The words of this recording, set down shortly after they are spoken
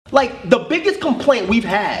Like, the biggest complaint we've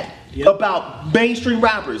had about mainstream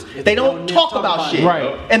rappers, they don't talk about shit.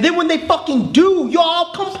 Right. And then when they fucking do,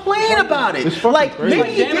 y'all complain about it. Like, crazy. maybe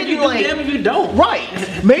he didn't, like... Damn if you don't. Right.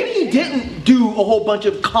 Maybe he didn't do a whole bunch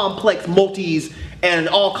of complex multis and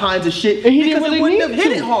all kinds of shit. And he didn't because really it wouldn't need have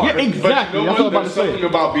hit to. it hard. Yeah, exactly. But That's what I'm about to there's say. something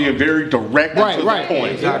about being very direct and to the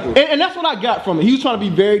point. Exactly. And that's what I got from it. He was trying to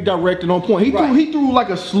be very direct and on point. He threw like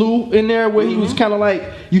a slew in there where he was kind of like,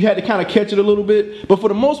 you had to kind of catch it a little bit. But for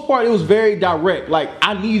the most part, it was very direct. Like,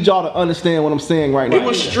 I need y'all to understand what I'm saying right now. It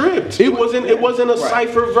was stripped. It wasn't a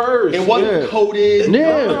cipher verse. It wasn't coded.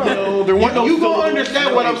 Yeah. There wasn't no You gonna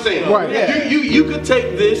understand what I'm saying. Right. Yeah. You could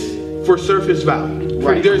take this for surface value.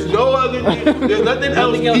 Right. There's no other. There's nothing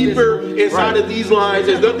else deeper inside of these lines.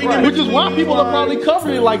 There's nothing in Which is why people are probably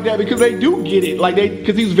covering it like that, because they do get it. Like,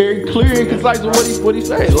 because he's very clear and concise with what he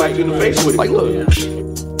said. like in the face with it. Like, look.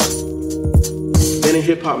 Then in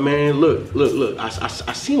hip hop, man, look. I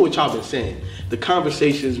seen what y'all been saying. The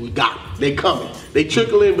conversations we got, they coming. They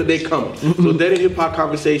trickling, but they coming. So then in hip hop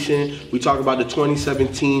conversation, we talk about the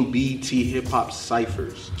 2017 BET hip hop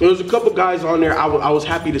ciphers. There was a couple guys on there I was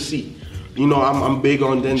happy to see. You know, I'm big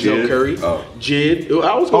on Denzel Jid? Curry. Oh. Jid.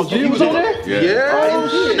 I was gonna say Jid he was on there? Yeah.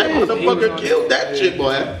 That motherfucker killed that shit,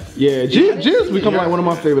 boy. Yeah, Jid's become like one of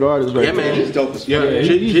my favorite artists right Yeah, man. He's dope as fuck. Yeah,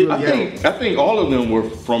 he's Jid. really I think all of them were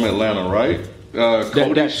from Atlanta, right?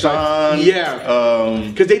 Cody that Sean. Yeah.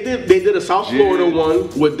 Because they did a South Florida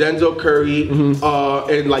one with Denzel Curry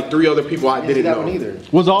and like 3 other people I didn't that know. one either.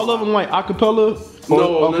 Was all of them like acapella?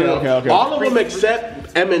 No. Okay. All of them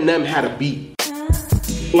except Eminem had a beat.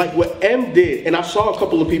 Like what M did, and I saw a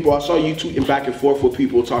couple of people, I saw you tweeting back and forth with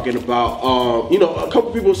people talking about, a couple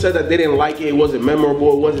people said that they didn't like it, it wasn't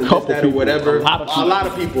memorable, it wasn't this, that, or whatever. A lot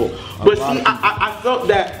of people. But see, I felt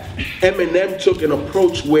that Eminem took an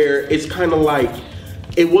approach where it's kind of like,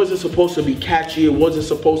 it wasn't supposed to be catchy. It wasn't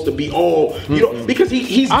supposed to be because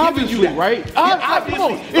he's giving you that, right? Yeah,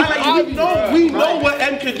 obviously. We know what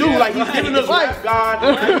M can do. Like he's giving us rap God.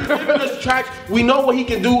 Right? He's giving us tracks. We know what he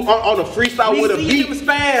can do on a freestyle with a beat. Him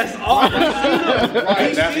spaz.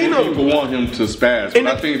 Right, that's what people want him to spaz. But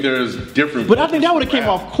I think there's different. But I think that would have came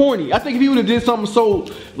off corny. I think if he would have did something so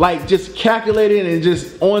like just calculated and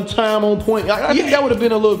just on time, on point, I think that would have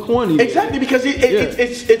been a little corny. Exactly, because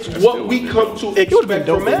it's what we come to expect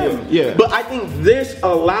from him. Yeah. But I think this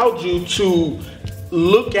allowed you to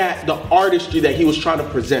look at the artistry that he was trying to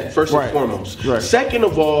present, first and foremost. Right. Second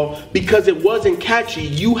of all, because it wasn't catchy,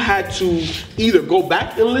 you had to either go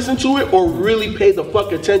back and listen to it or really pay the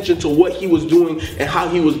fuck attention to what he was doing and how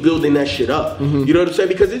he was building that shit up. You know what I'm saying?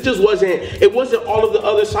 Because it just wasn't all of the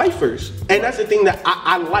other ciphers. And that's the thing that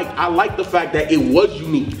I like. I like the fact that it was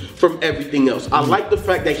unique from everything else. I like the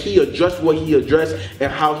fact that he addressed what he addressed and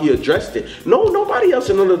how he addressed it. Nobody else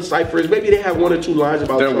in none of the ciphers, maybe they had 1 or 2 lines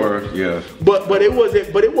about There something. were, yeah. But it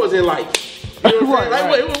wasn't like, you know what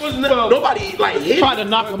I'm saying? Like, it wasn't, nobody like hit. Tried to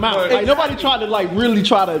knock him out. Like nobody tried to like really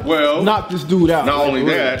try to knock this dude out. Not only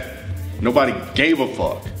that, nobody gave a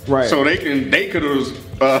fuck. Right. So they could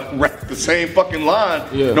have rapped the same fucking line.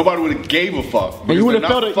 Yeah. Nobody would have gave a fuck. And you wouldn't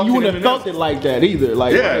have felt it like that either.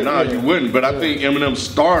 Like you wouldn't. But I think Eminem's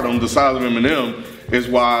stardom, the size of Eminem, is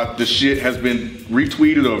why the shit has been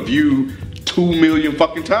retweeted or viewed 2 million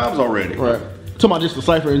fucking times already. Right. Talking about just the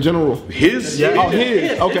cipher in general. His. Yeah. Oh,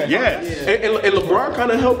 his. Okay. Yes. And LeBron kind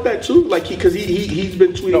of helped that too. Like he's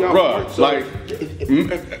been tweeting out. Bruh, so. like.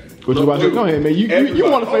 What you about to say? Go ahead, man. You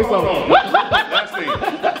want to say something? Last thing.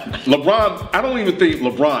 LeBron. I don't even think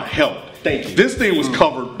LeBron helped. Thank you. This thing was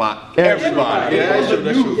covered by everybody. That's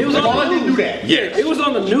true. It was LeBron didn't do that. Yes. It was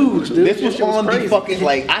on the news, dude. This was on the fucking,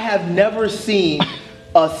 like, I have never seen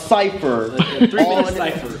a cipher on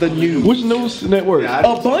the news. Which news network? A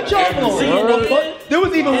bunch of them. There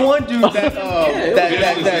was even one dude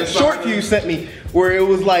that Short Fuse sent me where it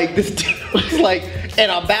was like this dude was like, in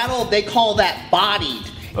a battle they call that bodied.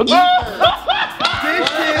 This shit.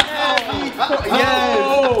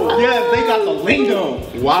 Yes, they got the lingo.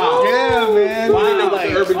 Wow. Yeah, man. I don't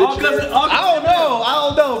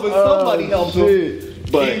know, but somebody helped him.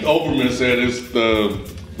 But Keith Olbermann said it's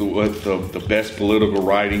the best political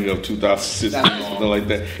writing of 2016, something like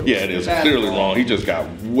that. Yeah, it is clearly wrong. He just got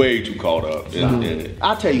way too caught up in it.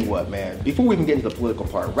 I'll tell you what, man. Before we even get into the political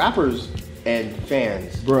part, rappers and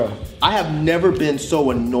fans, bruh, I have never been so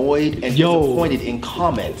annoyed and disappointed in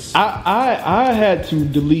comments. I had to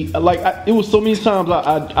delete. Like it was so many times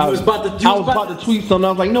I was about to tweet something. I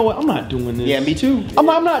was like, you know what? I'm not doing this. Yeah, me too. I'm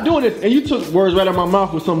not doing this. And you took words right out of my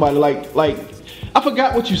mouth with somebody. Like I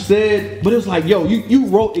forgot what you said, but it was like, yo, you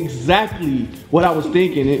wrote exactly what I was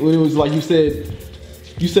thinking. It was like you said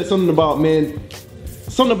something about, man,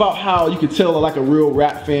 something about how you could tell like a real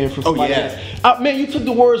rap fan from somebody else. Man, you took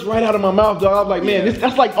the words right out of my mouth, dog. I was like, man,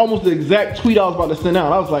 that's like almost the exact tweet I was about to send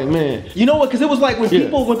out. I was like, man. You know what? Because it was like when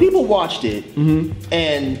people watched it,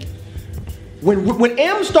 and when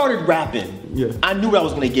M started rapping, I knew what I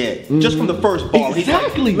was gonna get just from the first bar.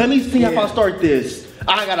 Exactly. Like, let me see if I start this.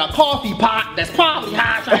 I got a coffee pot that's probably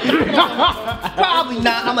hot. Probably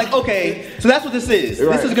not. I'm like, okay, so that's what this is.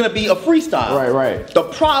 This is gonna be a freestyle. Right. The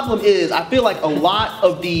problem is, I feel like a lot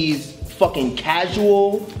of these fucking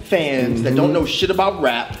casual fans that don't know shit about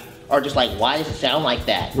rap are just like, why does it sound like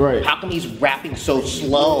that? Right. How come he's rapping so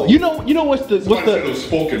slow? You know what's the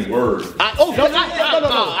spoken word.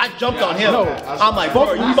 I jumped on him. No. I'm like,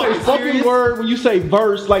 bro, when you say spoken word, when you say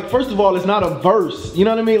verse, like first of all, it's not a verse. You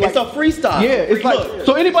know what I mean? Like, it's a freestyle. Yeah, it's like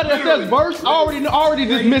so anybody that says verse, I already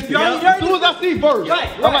dismiss it. As soon as I see verse,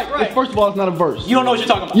 I'm like, first of all, it's not a verse. You don't know what you're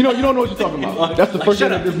talking about. You don't know what you're talking about. That's the first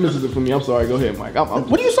thing that dismisses it for me. I'm sorry. Go ahead, Mike.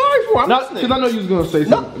 What are you sorry for? I'm listening. Because I know you was gonna say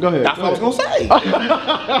something. Go ahead. That's what I was gonna say.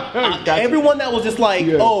 Everyone that was just like,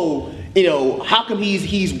 oh, you know, how come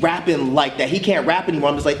he's rapping like that? He can't rap anymore.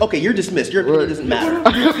 I'm just like, okay, you're dismissed. Your opinion doesn't matter.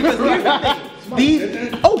 Because here's the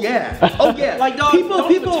thing. Oh yeah. Like, dog,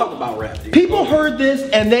 people talk about rap. Dude. People heard this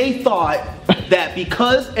and they thought that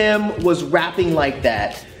because M was rapping like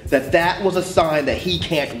that was a sign that he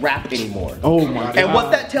can't rap anymore. Oh my God. And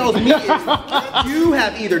what that tells me is you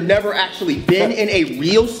have either never actually been in a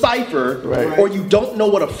real cipher or you don't know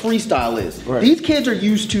what a freestyle is. Right. These kids are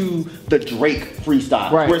used to the Drake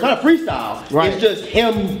freestyle. Where it's not a freestyle, it's just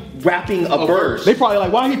him rapping a verse. They probably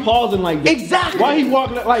like, why he pausing like that? Exactly. Why he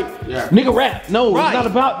walking like nigga rap? No, it's not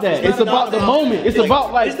about that. It's about the moment. It's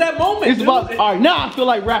about like it's that moment. It's about all right. Now I feel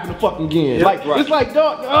like rapping the fucking again. Like it's like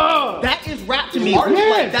dog. That is rap to me.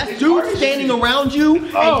 Like that dude standing around you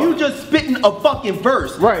and you just spitting a fucking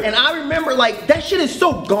verse. Right. And I remember like that shit is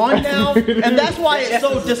so gone now, and that's why it's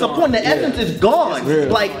so disappointing. The essence is gone.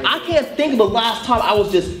 Like I can't think of the last time I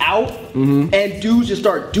was just out and dudes just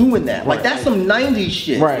start doing that. Like that's some 90s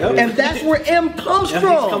shit. Right. And that's where M comes from.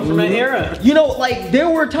 He's come from that era. You know, like there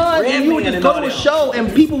were times when you would just go to a show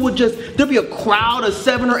and people would there'd be a crowd of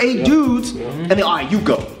 7 or 8 dudes, and then all right, you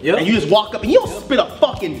go. And you just walk up and you don't spit a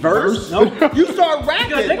fucking verse. You start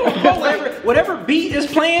rapping. Because they gonna go whatever beat is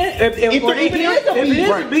playing, if it is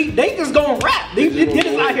a beat, they just gonna rap. They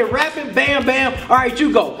just out here rapping, bam, bam. All right,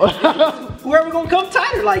 you go. Whoever gonna come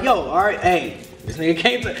tighter, like yo, all right, hey. This nigga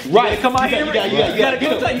came to come out here. You gotta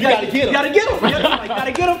get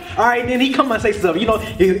him. All right, then he come and say something. You know,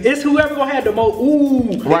 it's whoever gonna have the most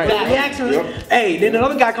reactions. Hey, then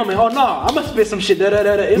another guy come in. Oh no, I'm gonna spit some shit. Man,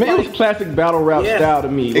 it was classic battle rap style to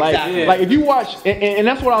me. Like if you watch, and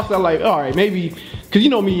that's what I was saying. Like, all right, maybe. Cause you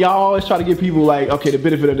know me, y'all always try to give people like, okay, the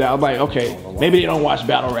benefit of the doubt. I'm like, okay, maybe they don't watch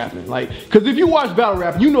battle rapping. Like, cause if you watch battle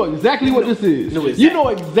rapping, you know exactly what this is. You know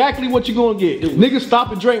exactly what you're gonna get. Niggas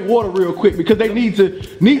stop and drink water real quick because they need to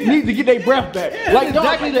get their breath back. Like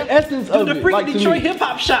exactly the essence of it. The freaking Detroit hip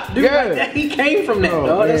hop shop, dude. Like, he came from that.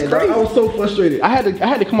 Dog. That's crazy. I was so frustrated. I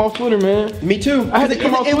had to come off Twitter, man. Me too. I had to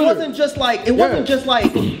come off Twitter. It wasn't just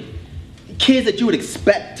like kids that you would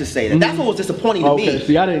expect to say that. That's what was disappointing to me.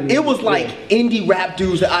 See, I didn't. It was like indie rap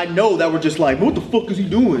dudes that I know that were just like, what the fuck is he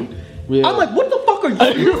doing? Yeah. I'm like, what the fuck are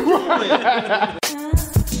you doing?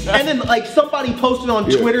 And then like somebody posted on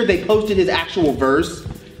Twitter, they posted his actual verse.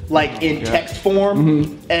 Like in text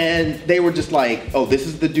form, and they were just like, "Oh, this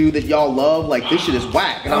is the dude that y'all love. Like this shit is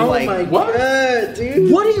whack." And I'm like, "What,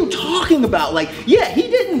 dude? What are you talking about?" Like, yeah, he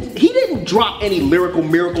didn't drop any lyrical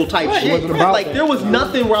miracle type shit. Like there was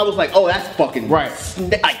nothing where I was like, "Oh, that's fucking like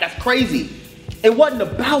that's crazy." It wasn't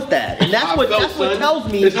about that, and that's what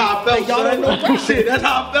tells me. That's how I felt, son. Shit, that's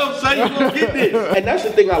how I felt, son. You gonna get this? And that's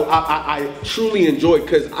the thing I truly enjoyed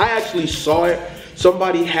because I actually saw it.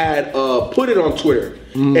 Somebody had put it on Twitter,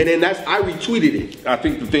 and then I retweeted it. I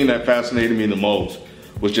think the thing that fascinated me the most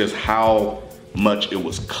was just how much it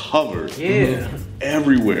was covered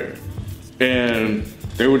everywhere. And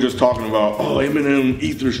they were just talking about, oh, Eminem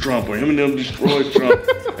ethers Trump or Eminem destroys Trump.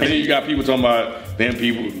 And then you got people talking about, then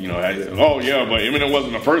people, you know, oh yeah, but Eminem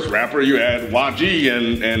wasn't the first rapper. You had YG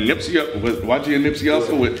and Nipsey, YG and Nipsey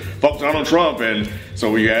Hussle with fuck Donald Trump. And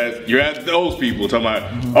so you had those people talking about,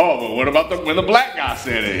 oh, but what about when the black guy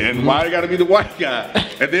said it? And why it got to be the white guy?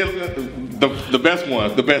 And then the best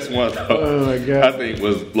one, oh my God, I think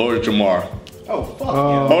was Lord Jamar. Oh fuck!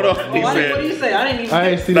 Hold on. What did he say? I didn't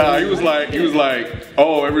even see that. He was like,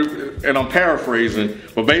 oh, and I'm paraphrasing,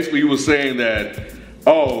 but basically he was saying that,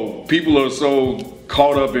 oh, people are so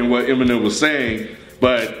caught up in what Eminem was saying,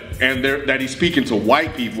 that he's speaking to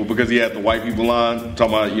white people because he had the white people line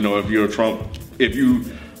talking about, you know, if you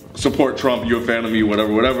support Trump, you're a fan of me,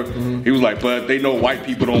 whatever. He was like, but they know white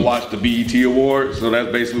people don't watch the BET Awards, so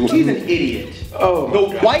that's basically what He's an idiot.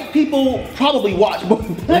 The white people probably watch,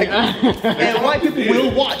 and white people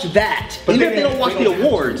will watch that, But even if they don't watch the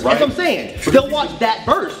awards. Right. That's what I'm saying. They'll watch that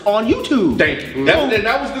verse on YouTube. Thank you.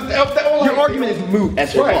 That was Your argument is moot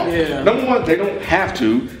as fuck. right. Yeah. Number one, they don't have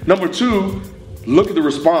to. Number two, look at the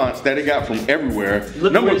response that it got from everywhere.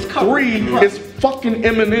 Look Number where it's covered. three is fucking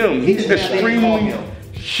Eminem. He's didn't have any call extremely him.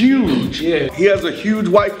 huge. Yeah. He has a huge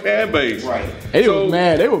white fan base. Right. They So- was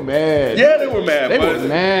mad. They were mad. Yeah, they were mad. They but were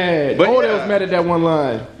mad. but They yeah. was mad at that one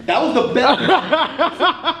line. That was the best.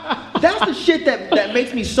 That's the shit that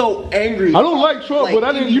makes me so angry. I don't like Trump, Like, but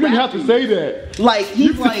I didn't. You didn't have to indie say that. Like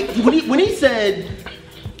he's like when he said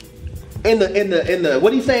in the what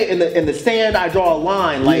do you say in the sand I draw a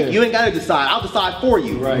line, like Yeah. you ain't gotta decide, I'll decide for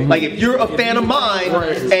you. Right. Like if you're a fan of mine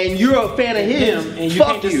and you're a fan of his, Him, and you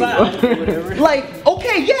fuck can't decide. Whatever. Like,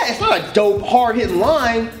 okay, yeah, it's not a dope, hard hitting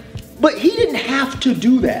line, but he didn't have to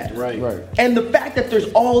do that. Right. And the fact that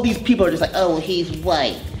there's all these people are just like, oh, he's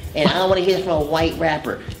white, and I don't want to hear from a white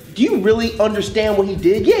rapper. Do you really understand what he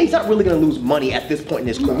did? Yeah, he's not really going to lose money at this point in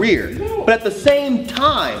his career. But at the same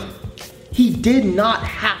time, he did not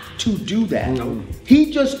have to do that.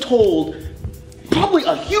 He just told probably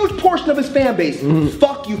a huge portion of his fan base,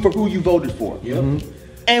 fuck you for who you voted for.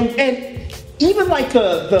 And even like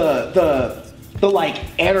the like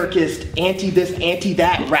anarchist, anti this, anti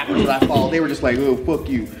that rappers that I follow, they were just like, oh, fuck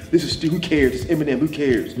you. This is who cares? It's Eminem, who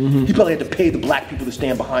cares? He probably had to pay the black people to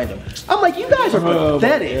stand behind him. I'm like, you guys are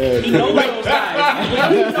pathetic. He knows those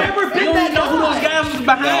guys. He's never been He that don't know who those guy. guys was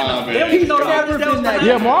behind Nah, him. man. They don't even know the He's artist never that was been that behind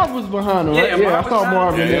Yeah, him. Marv was behind him, right? Yeah, Yeah, I Marv saw was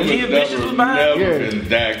Marv in behind there. him. Eminem Vicious was behind never him. been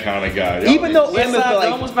that kind of guy. Even though West Eminem, Side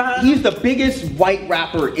Gun was behind him. he's the biggest white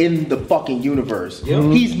rapper in the fucking universe.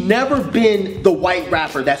 He's never been the white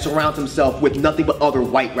rapper that surrounds himself with nothing but other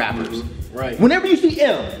white rappers. Right. Whenever you see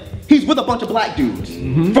M, he's with a bunch of black dudes.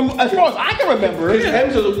 From as far as I can remember,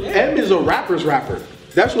 M is a rapper's rapper.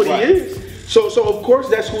 That's what he is. So of course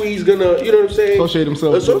that's who he's gonna, you know what I'm saying? Associate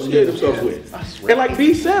himself with, with. And like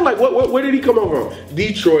B said, like where did he come over from?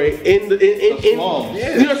 Detroit, in the slums. you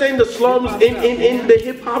know what I'm saying? The slums, in the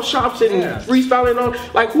hip hop shops and freestyling on.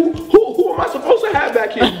 Like who am I supposed to have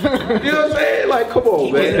back here? You know what I'm saying? Like come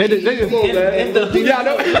on, man. They just- Come on, man. Yeah, I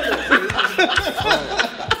know.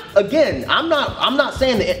 again, I'm not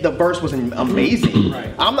saying that the verse was amazing.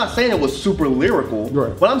 Right. I'm not saying it was super lyrical.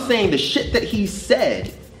 Right. But I'm saying the shit that he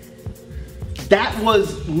said, that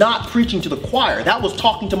was not preaching to the choir. That was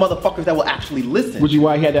talking to motherfuckers that will actually listen. Which is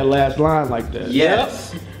why he had that last line like that.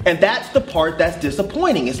 Yes. And that's the part that's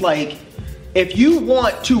disappointing. It's like, if you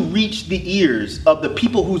want to reach the ears of the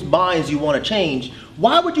people whose minds you want to change,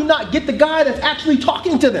 why would you not get the guy that's actually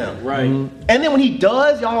talking to them? Right. And then when he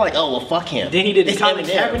does, y'all are like, oh, well, fuck him. Then he did the It's Colin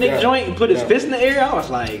Eminem. Kaepernick joint and put his fist in the air. I was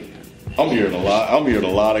like, I'm hearing a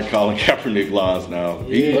lot of Colin Kaepernick lines now.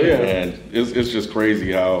 And it's just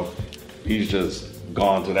crazy how he's just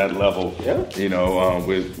gone to that level. Yeah. You know,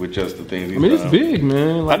 with just the things he's I mean, it's done. big,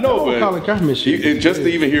 man. Like, I know, that whole but Colin Kaepernick shit. just to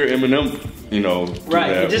even hear Eminem, you know, do right.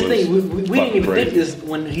 that And just was think, we didn't fucking even crazy. think this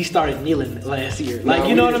when he started kneeling last year. Like, No,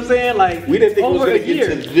 you know we what I'm saying? Like, we didn't think it was over gonna a get year.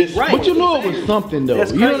 to this Right. But you know it was something, though.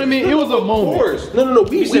 That's You know what I crazy. mean? It was a Of moment. course. No.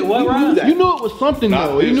 We said what, knew Ron? that. You knew it was something, Not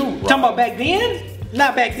though. You this, knew. Ron. Talking about back then?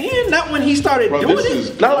 Not back then. Not when he started Bro, doing this it.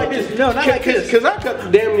 is- Not like this. No, not like this. Because I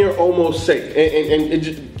could damn near almost say, and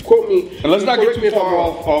just quote me. And let's not get correct me too if I'm far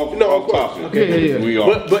wrong. off No, of course. topic. Okay, yeah. We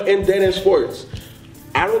are. But in Dead End Sports,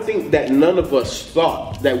 I don't think that none of us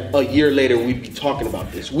thought that a year later we'd be talking about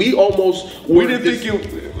this. We almost We were didn't this- think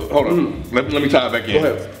you. Hold on. Let me tie it back in.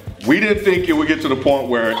 Go ahead. We didn't think it would get to the point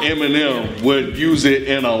where Eminem would use it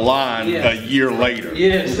in a line Yeah. a year later.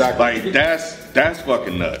 Yes. Exactly. Like that's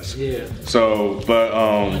fucking nuts. Yeah. So, but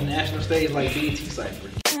On the national stage like BET Cypher.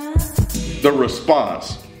 the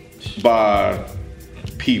response by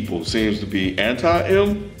people seems to be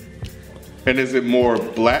anti-M. And is it more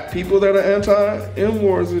black people that are anti-M,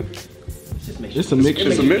 or is it? It's a mixture.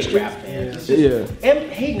 It's a mixture. Rap fans. Yeah.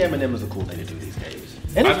 Hating Eminem is a cool thing to do these days.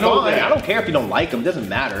 And it's I know fine. that. I don't care if you don't like him. Doesn't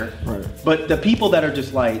matter. Right. But the people that are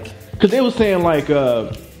just like, Because they were saying, like,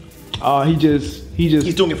 he just.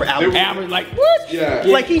 he's doing it for album. Average, like, what? Yeah.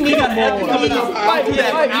 Like he needs got an album more. He coming needs out. to do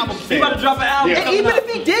that for album He about to sales. drop an album. And coming even out. if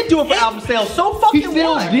he did do it for album sales, so fucking He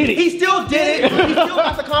still what? did it. He still did it. He still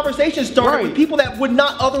got the conversation started Right. with people that would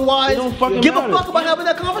not otherwise It don't fucking give a matter. fuck about having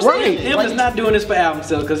that conversation. Right. M Like, is not doing this for album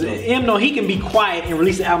sales because M know he can be quiet and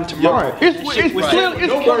release an album tomorrow. Right. It's clearly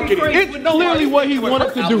what he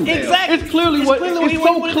wanted to do. Exactly. It's clearly It's what. clearly what he It's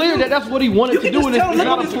so wanted to clear do. that that's what he wanted You to can do. just And it's tell him not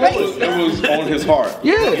on a his flaw. face. It was on his heart.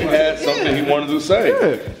 Yeah. He had something he wanted to say.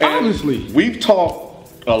 Yeah, And honestly. we've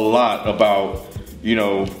talked a lot about, you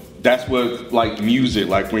know, that's what, like, music,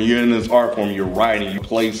 like when you're in this art form, you're writing, your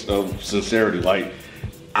place of sincerity. Like,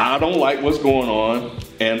 I don't like what's going on,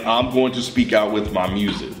 and I'm going to speak out with my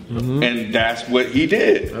music. Mm-hmm. And that's what he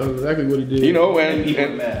did. That's exactly what he did. You know, and people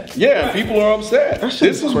are mad. Yeah, people are upset. This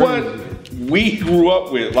is crazy. What we grew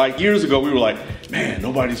up with. Like, years ago, we were like, man,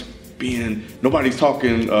 nobody's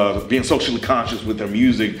talking, being socially conscious with their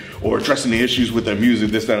music or addressing the issues with their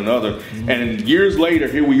music, this, that, and other. Mm-hmm. And years later,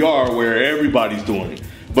 here we are where everybody's doing it.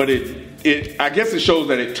 But I guess it shows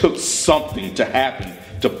that it took something to happen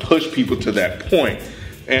to push people to that point.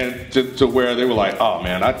 And to where they were like, oh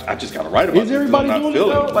man, I just gotta write about this. Is everybody doing it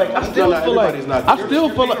though? Like, I still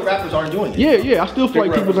feel like rappers aren't doing it. Yeah, I still feel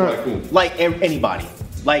like people aren't cool. Like anybody.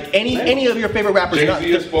 Like any of your favorite rappers. Jay-Z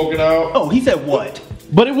has spoken out. Oh, he said what?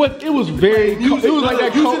 But it was very. It was like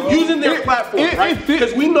that using their platform, right?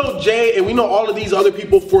 Because we know Jay and we know all of these other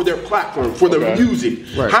people for their platform, for their music.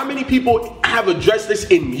 Right. How many people have addressed this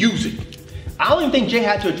in music? I don't even think Jay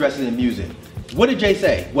had to address it in music. What did Jay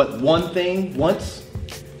say? What, one thing once?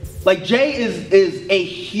 Like, Jay is a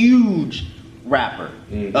huge rapper,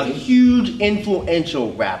 a huge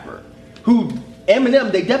influential rapper. Who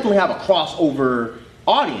Eminem, they definitely have a crossover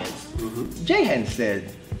audience. Mm-hmm. Jay hadn't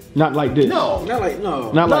said. Not like this. No. Not like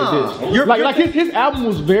this. Like his album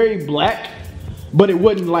was very black, but it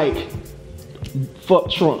wasn't like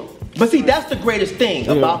fuck Trump. But see, that's the greatest thing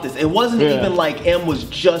about this. It wasn't even like M was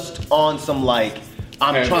just on some like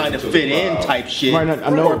I'm trying to fit in type shit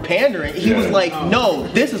or pandering. He was like, no,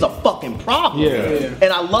 this is a fucking problem.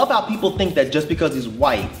 And I love how people think that just because he's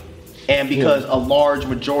white and because a large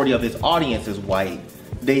majority of his audience is white,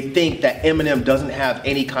 they think that Eminem doesn't have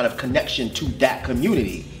any kind of connection to that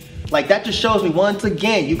community. Like, that just shows me, once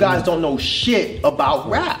again, you guys don't know shit about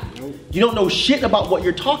rap. You don't know shit about what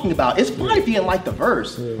you're talking about. It's fine if you didn't like the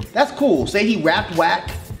verse. That's cool. Say he rapped whack.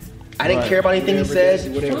 I didn't care about anything he said.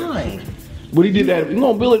 Fine. But he did that. You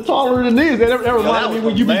gonna build it taller than this. That reminded me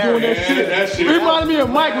when you be doing that shit. It reminded me of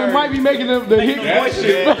Mike when Mike be making the hit voices.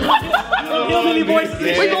 We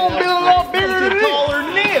gonna build it all bigger than this.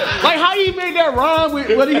 Like how he made that rhyme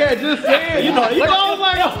with what he had just said. You know, I was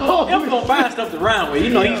like, oh, I'm gonna find stuff to rhyme with. You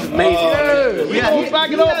know, he's amazing. We gonna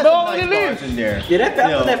back it up taller than this. Yeah,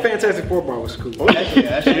 that Fantastic Four bar was cool.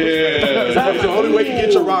 That's the only way you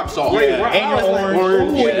get your rocks off. And your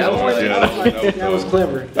orange. That was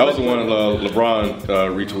clever. That was the one LeBron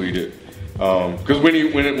retweeted. Because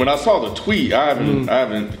when I saw the tweet, I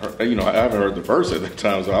haven't heard the verse at that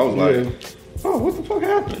time, so I was like, oh, what the fuck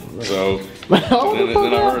happened? So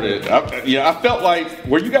then I heard it. I felt like,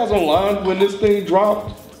 were you guys online when this thing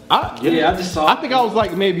dropped? I just saw. I think I was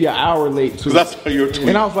like maybe an hour late too. That's how you were tweeting.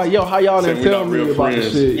 And I was like, yo, how y'all didn't tell me about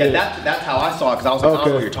this shit? Yeah, that's how I saw it, because I was like, I don't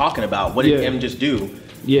know what you're talking about. What did M just do?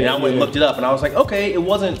 And I went and looked it up, and I was like, okay, it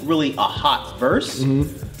wasn't really a hot verse,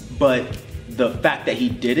 but the fact that he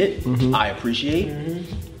did it, I appreciate.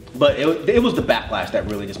 But it was the backlash that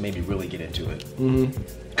really just made me really get into it.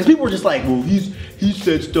 Because people were just like, well, he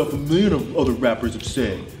said stuff a million of other rappers have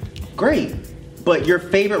said. Great. But your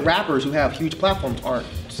favorite rappers who have huge platforms aren't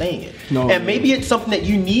saying it. And maybe it's something that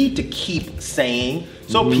you need to keep saying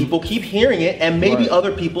so people keep hearing it, and maybe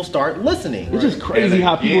other people start listening. It's just crazy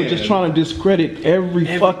how people are just trying to discredit every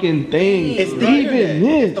fucking thing. It's the internet.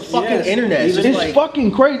 It's the fucking internet. It's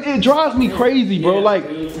fucking crazy. It drives me crazy, bro. Like,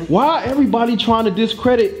 why everybody trying to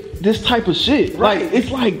discredit this type of shit? Like,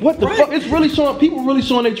 it's like, what the fuck? It's really showing, people really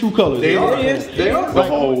showing their true colors. They are. The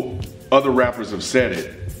whole other rappers have said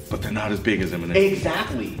it, but they're not as big as Eminem.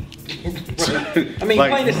 Exactly. I mean,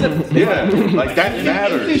 plain and simple. Yeah, like that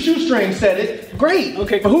matters. MC Shoestring said it. Great.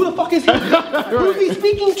 Okay. But who the fuck is he? Who is he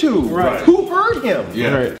speaking to? Who heard him?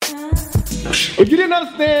 Yeah. If you didn't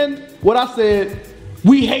understand what I said,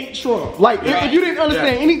 we hate Trump. Like, if you didn't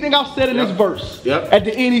understand anything I said in this verse, at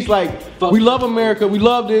the end he's like, we love America, we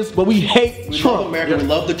love this, but we hate Trump. We love America, we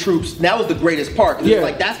love the troops. That was the greatest part. It's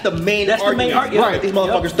like, that's the main argument. Right. These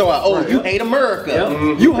motherfuckers throw out, oh, you hate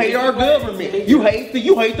America. You hate our government. You hate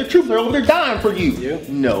the troops. They're over there dying for you.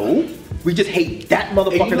 No. We just hate that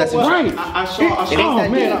motherfucker that's right. I saw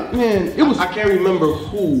it was. I can't remember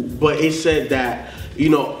who, but it said that, you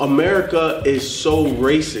know, America is so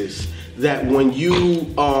racist that when you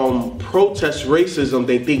protest racism,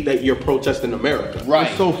 they think that you're protesting America. Right.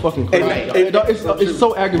 It's so fucking crazy. It's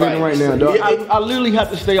so aggravating right now, dog. I literally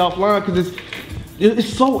have to stay offline because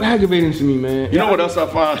it's so aggravating to me, man. You know what else I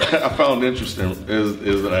found interesting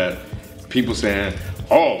is that people saying,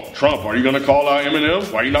 oh, Trump, are you gonna call out Eminem?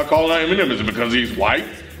 Why are you not calling out Eminem? Is it because he's white?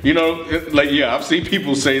 You know, I've seen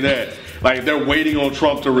people say that. Like, they're waiting on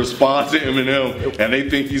Trump to respond to Eminem, and they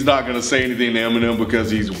think he's not gonna say anything to Eminem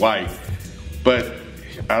because he's white. But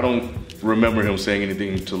don't remember him saying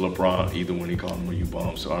anything to LeBron either when he called him a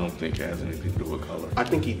U-bomb, so I don't think it has anything to do with color. I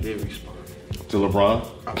think he did respond. To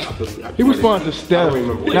LeBron? He responded to Steph,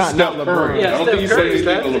 not LeBron. I don't think he said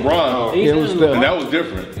anything to LeBron. Yeah, it was Steph. And that was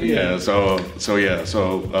different. Yeah, so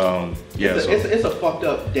It's a fucked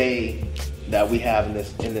up day that we have in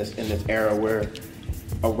this era where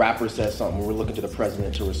a rapper says something, we're looking to the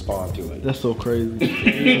president to respond to it. That's so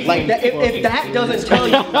crazy. Like that, if that doesn't tell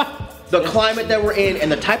you the climate that we're in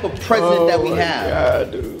and the type of president that we have,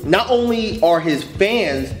 God, dude. not only are his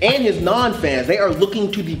fans and his non-fans, they are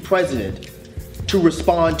looking to the president to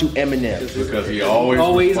respond to Eminem. because he he's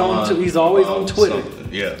always on Twitter.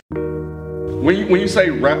 Yeah. When you say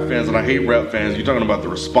rap fans, and I hate rap fans, you're talking about the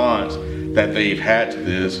response that they've had to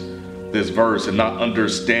this verse and not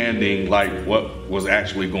understanding like what was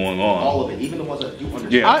actually going on. All of it, even the ones that do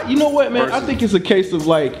understand. Yeah. You know what, man? I think it's a case of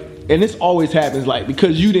like, and this always happens, like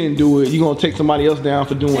because you didn't do it, you're gonna take somebody else down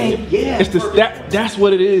for doing it. Yeah, it's that's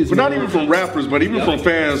what it is. But man. not even from rappers, but even from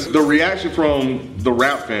fans. The reaction from the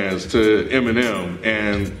rap fans to Eminem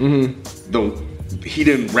and he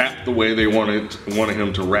didn't rap the way they wanted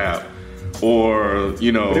him to rap, or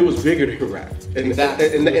you know. But it was bigger than rap, and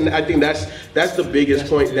I think that's the biggest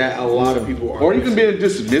point that a lot of people are. Or even being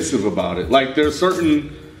dismissive about it. Like there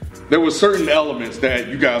were certain elements that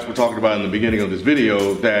you guys were talking about in the beginning of this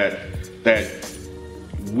video that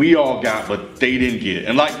we all got, but they didn't get.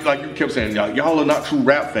 And like you kept saying, y'all are not true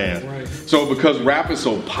rap fans. Right. So because rap is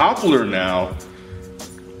so popular now,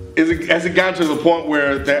 has it gotten to the point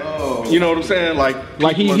where that you know what I'm saying? Like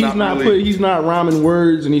he's not rhyming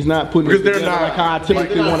words and he's not putting because it together like how I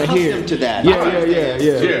typically want to hear. To that. Yeah.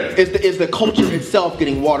 Is the culture itself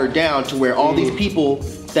getting watered down to where all these people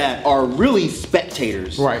that are really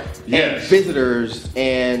spectators, right? And visitors,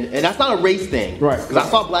 and that's not a race thing, right? Because I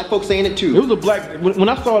saw black folks saying it too. It was a black. When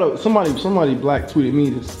I saw somebody black tweeted me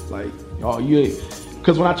this like, oh you,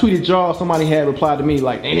 because when I tweeted y'all, somebody had replied to me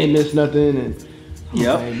like they didn't miss nothing and.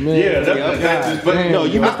 Yep. Like, man, but no,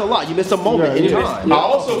 you missed a lot. You missed a moment in time. I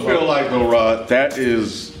also feel like though, Rod, that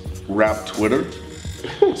is rap Twitter.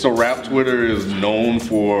 So rap Twitter is known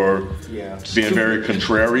for being very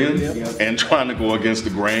contrarian and trying to go against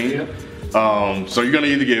the grain. So you're gonna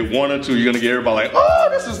either get one or two. You're gonna get everybody like, oh,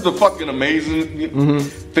 this is the fucking amazing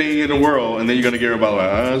thing in the world, and then you're gonna get everybody like,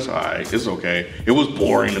 oh, it's alright, it's okay. It was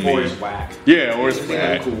boring to me. Or it's whack. Yeah, or it's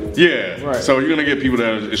whack. Cool. Yeah. Right. So you're gonna get people that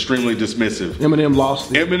are extremely dismissive. Eminem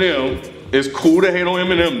lost it. Eminem, it's cool to hate on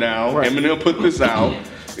Eminem now. Right. Eminem put this out.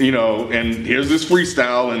 You know, and here's this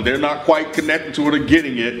freestyle, and they're not quite connected to it or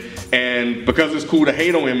getting it. And because it's cool to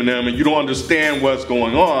hate on Eminem and you don't understand what's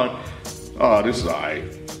going on, oh, this is alright.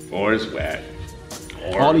 Or it's whack.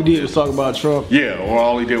 Or all he did was talk about Trump. Yeah, or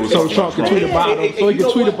all he did was so talk Trump about could tweet about him. So he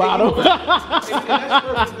could tweet about him. And that's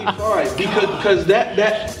perfectly fine because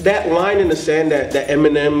that line in the sand that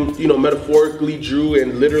Eminem, you know, metaphorically drew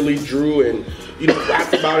and literally drew and you know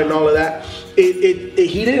rapped about and all of that.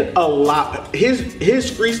 He didn't allow his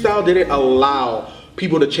freestyle didn't allow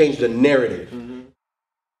people to change the narrative.